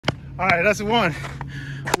All right, that's one.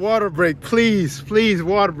 Water break, please, please,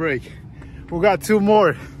 water break. We got 2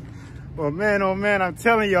 more. Oh man, I'm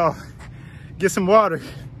telling y'all, get some water.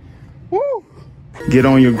 Woo! Get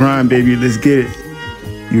on your grind, baby. Let's get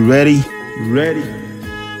it. You ready? You ready?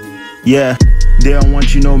 Yeah. They don't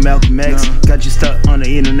want you no Malcolm X. Got you stuck on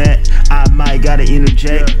the internet. I might gotta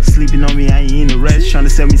interject. Sleeping on me, I ain't interested. Trying to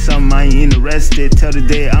sell me something, I ain't interested. Tell the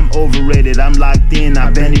day I'm overrated. I'm locked in,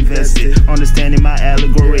 I've been invested. Understanding my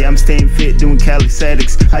allegory, I'm staying fit, doing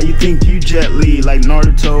calisthenics. How you think you Jet Li? Like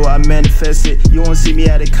Naruto, I manifested. You won't see me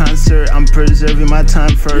at a concert. I'm preserving my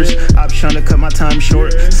time first. I'm trying to cut my time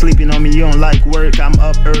short. Sleeping on me, you don't like work. I'm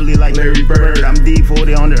up early like Larry Bird. I'm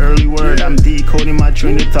devoted on the early word. I'm decoding my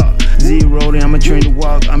train of thought. Zeroing, I'm a train to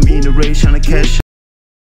walk. I'm in the race trying to catch.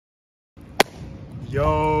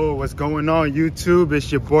 Yo, what's going on YouTube? It's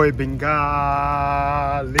your boy Bengali,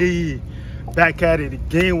 back at it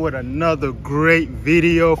again with another great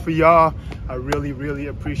video for y'all. I really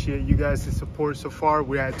appreciate you guys' support so far.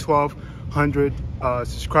 We're at 1,200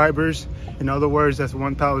 subscribers. In other words, that's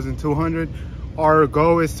 1,200. Our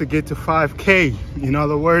goal is to get to 5K. In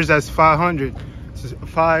other words, that's 500.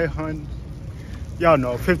 500. Y'all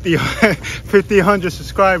know, 1,500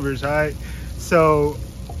 subscribers. All right, so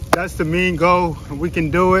that's the main goal. We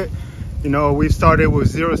can do it. You know, we started with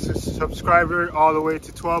 0 subscriber all the way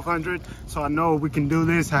to 1,200, so I know we can do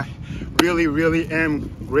this. I really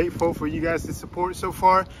am grateful for you guys' support so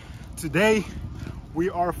far. Today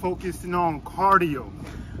we are focusing on cardio.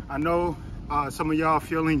 I know some of y'all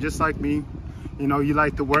feeling just like me. You know, you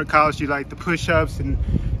like the workouts, you like the push-ups, and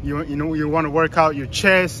you want to work out your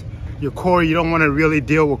chest, your core. You don't want to really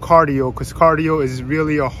deal with cardio, because cardio is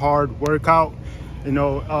really a hard workout. You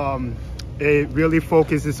know, it really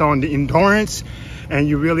focuses on the endurance, and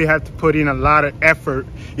you really have to put in a lot of effort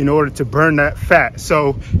in order to burn that fat.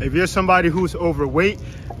 So if you're somebody who's overweight,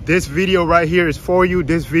 this video right here is for you.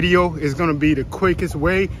 This video is going to be the quickest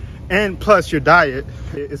way, and plus your diet,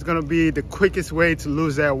 it's going to be the quickest way to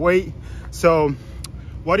lose that weight. So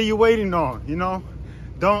what are you waiting on? You know,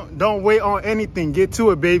 don't wait on anything. Get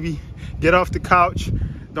to it, baby. Get off the couch.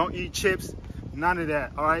 Don't eat chips, none of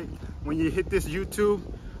that. All right, when you hit this YouTube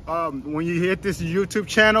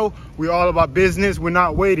channel, we're all about business. We're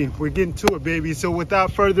not waiting, we're getting to it, baby. So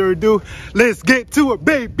without further ado, let's get to it,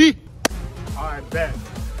 baby. All right, bet.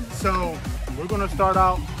 So we're gonna start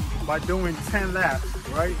out by doing 10 laps,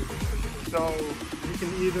 right? So you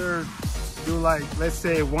can either do, like, let's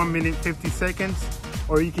say 1 minute 50 seconds,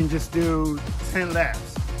 or you can just do 10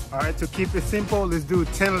 laps. All right, to keep it simple, let's do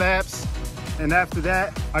 10 laps. And after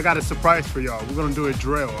that, I got a surprise for y'all. We're gonna do a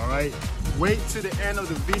drill, all right? Wait to the end of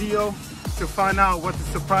the video to find out what the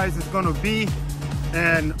surprise is gonna be.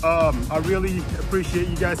 And I really appreciate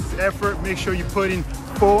you guys' effort. Make sure you put in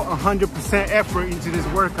full 100% effort into this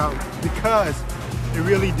workout, because it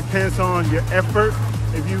really depends on your effort.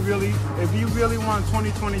 If you really want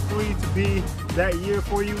 2023 to be that year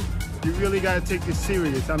for you, you really gotta take this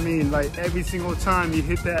serious. I mean, like, every single time you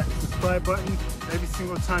hit that subscribe button, every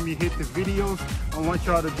single time you hit the videos, I want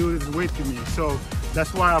y'all to do this with me. So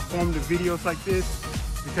that's why I formed the videos like this,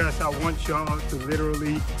 because I want y'all to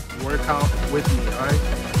literally work out with me, all right?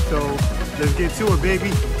 So let's get to it,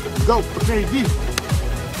 baby. Go, baby.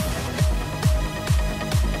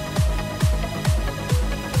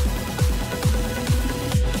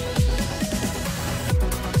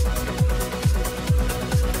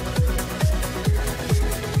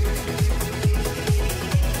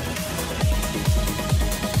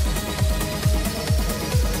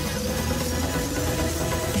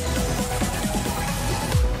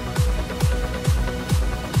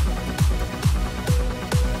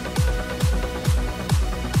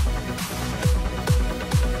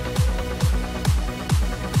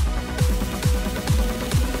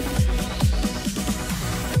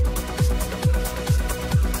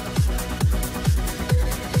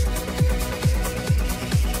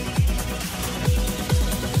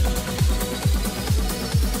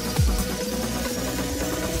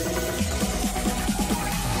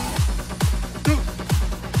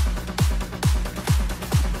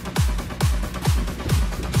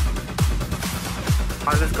 All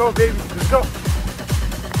right, let's go, baby. Let's go.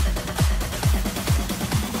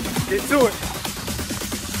 Get to it.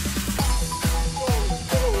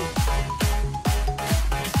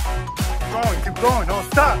 Keep going, don't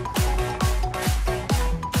stop.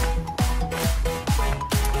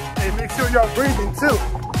 Hey, make sure y'all breathing too.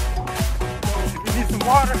 If you need some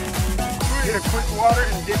water, get a quick water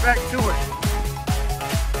and get back to it.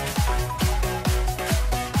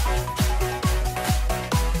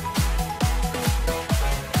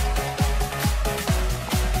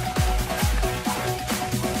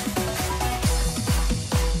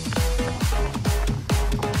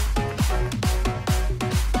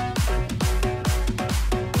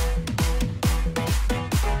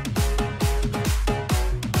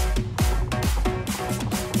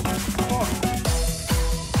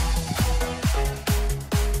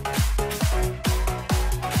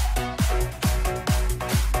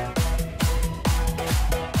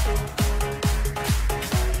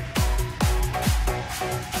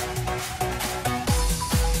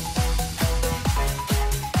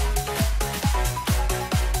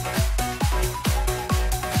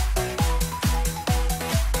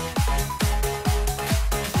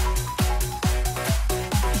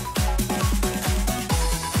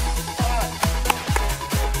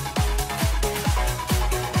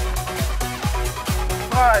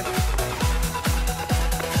 5.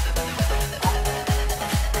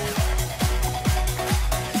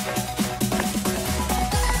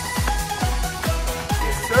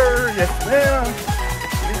 Yes, sir. Yes, ma'am.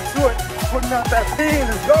 Get to it. Putting out that pain.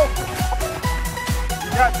 Let's go.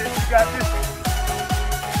 You got this. You got this.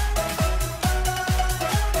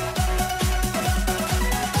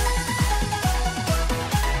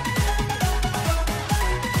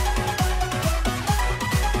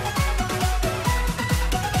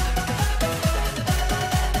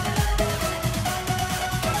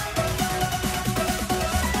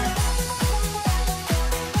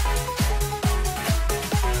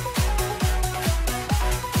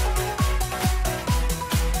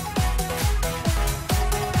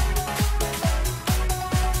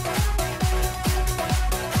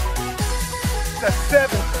 That's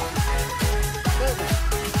 7.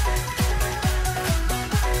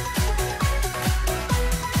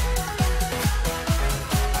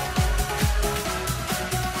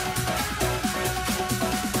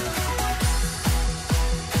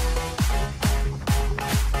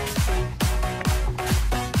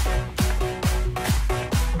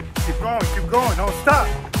 Keep going, don't stop.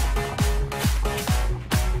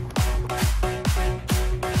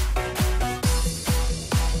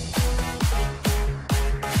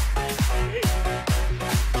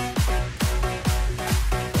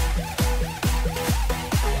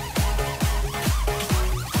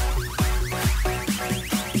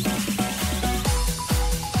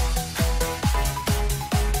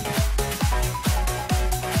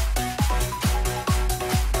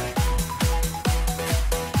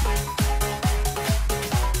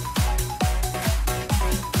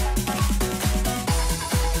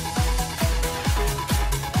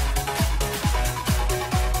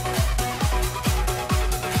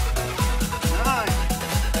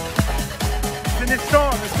 Finish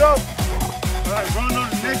strong, let's go. All right, run on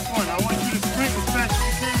the next one. I want you to sprint as fast as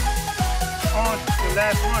you can on the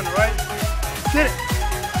last run, all right? Get it.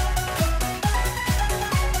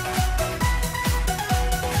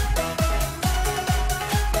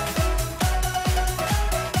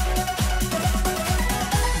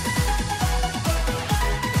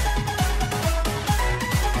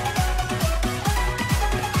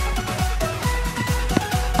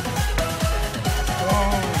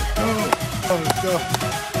 Let's go.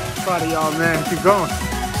 Proud of y'all, man. Keep going.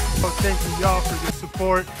 So thank you y'all for your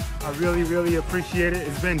support. I really appreciate it.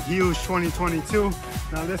 It's been huge 2022.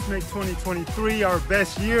 Now let's make 2023 our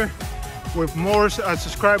best year with more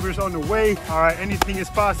subscribers on the way. All right, anything is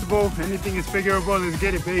possible. Anything is figurable. Let's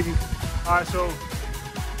get it, baby. All right, so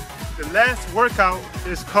the last workout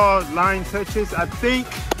is called line touches. I think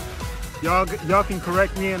y'all can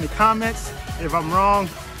correct me in the comments if I'm wrong.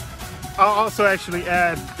 I'll also actually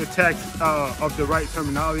add the text of the right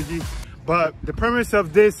terminology. But the premise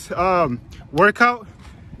of this workout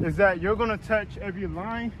is that you're gonna touch every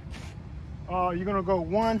line. You're gonna go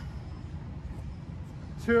 1,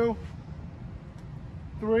 2,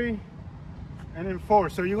 3, and then 4.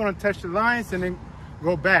 So you're gonna touch the lines and then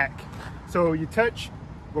go back. So you touch,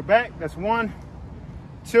 go back, that's 1,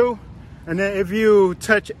 2, and then if you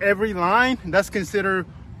touch every line, that's considered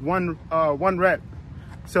one rep.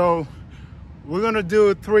 So we're gonna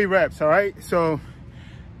do 3 reps, all right? So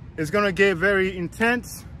it's gonna get very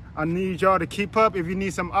intense. I need y'all to keep up. If you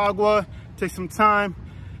need some agua, take some time,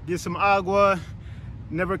 get some agua,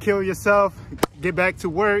 never kill yourself, get back to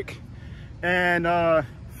work, and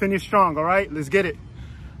finish strong, all right? Let's get it.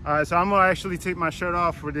 All right, so I'm gonna actually take my shirt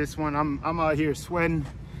off for this one. I'm out here sweating.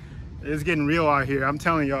 It's getting real out here, I'm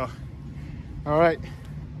telling y'all. All right,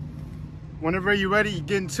 whenever you're ready, you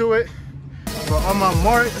get into it. But on my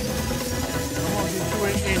mark, I'm gonna get to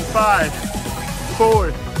it in 5,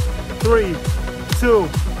 4, 3, 2,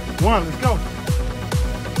 1. Let's go.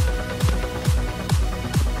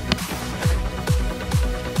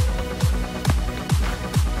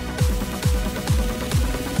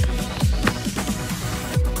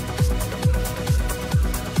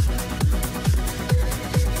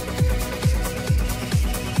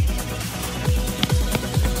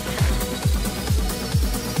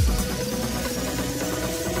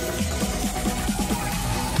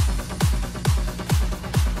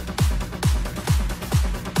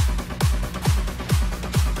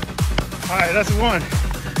 All right, that's 1.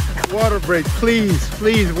 Water break, please,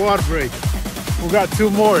 please, water break. We got 2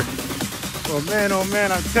 more. Oh man,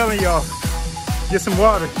 I'm telling y'all, get some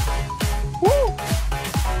water. Woo!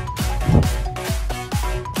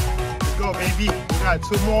 Let's go, baby. We got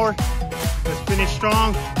 2 more. Let's finish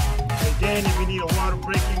strong. Again, if you need a water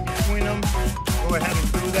break in between them, go ahead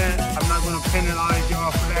and do that. I'm not gonna penalize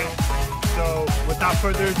y'all for that. So without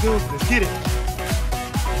further ado, let's get it.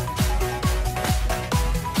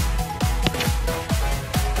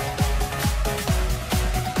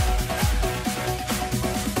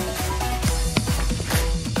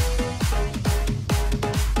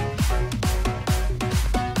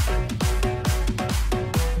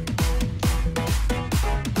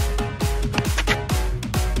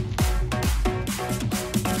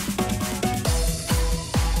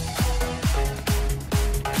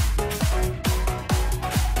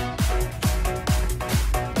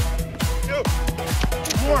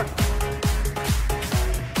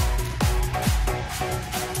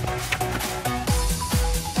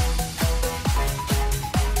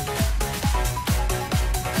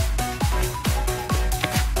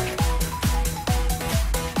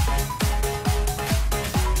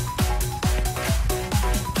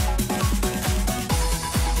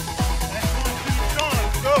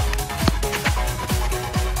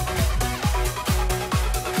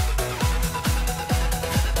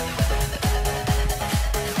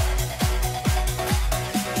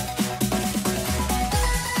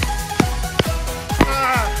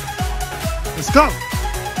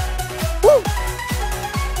 Woo!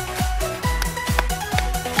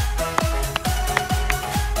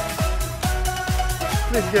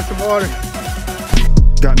 Let's get some water.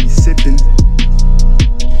 Got me sipping,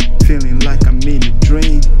 feeling like I'm in a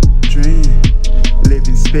dream.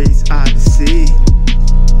 Living space out of sea.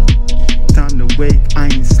 Time to wake, I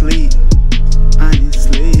ain't sleep.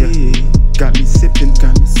 Yeah. Got me sipping,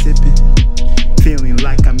 feeling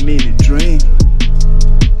like I'm in a dream.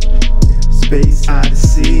 Space out of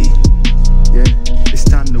sea. Yeah, it's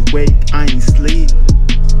time to wake, I ain't sleep.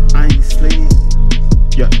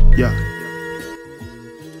 Yeah.